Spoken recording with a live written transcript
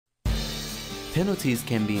Penalties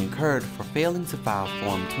can be incurred for failing to file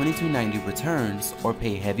Form 2290 returns or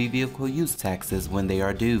pay heavy vehicle use taxes when they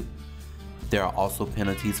are due. There are also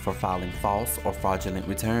penalties for filing false or fraudulent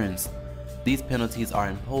returns. These penalties are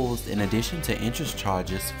imposed in addition to interest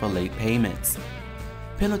charges for late payments.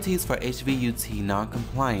 Penalties for HVUT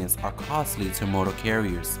non-compliance are costly to motor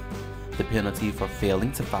carriers. The penalty for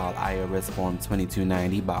failing to file IRS Form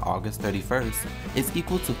 2290 by August 31st is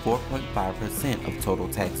equal to 4.5% of total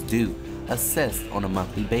tax due, assessed on a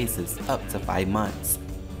monthly basis up to 5 months.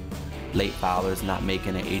 Late filers not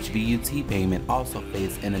making an HVUT payment also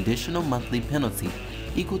face an additional monthly penalty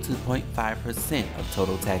equal to 0.5% of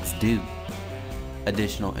total tax due.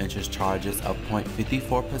 Additional interest charges of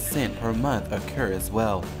 0.54% per month occur as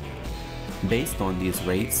well. Based on these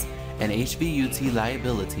rates, an HVUT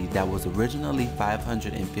liability that was originally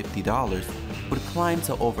 $550 would climb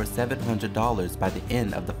to over $700 by the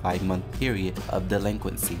end of the 5-month period of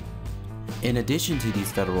delinquency. In addition to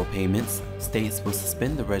these federal payments, states will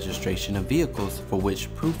suspend the registration of vehicles for which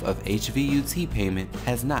proof of HVUT payment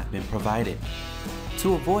has not been provided.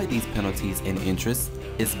 To avoid these penalties and interest,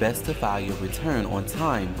 it's best to file your return on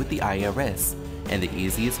time with the IRS, and the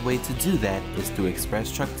easiest way to do that is through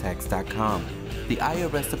ExpressTruckTax.com, the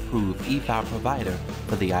IRS-approved e-file provider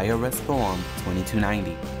for the IRS Form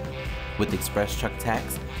 2290. With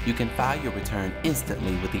ExpressTruckTax, you can file your return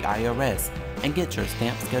instantly with the IRS and get your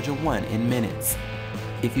stamp Schedule 1 in minutes.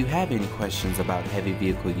 If you have any questions about heavy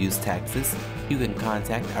vehicle use taxes, you can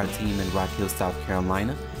contact our team in Rock Hill, South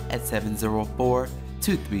Carolina at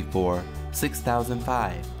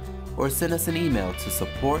 704-234-6005 or send us an email to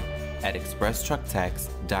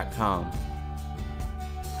support@expresstrucktax.com.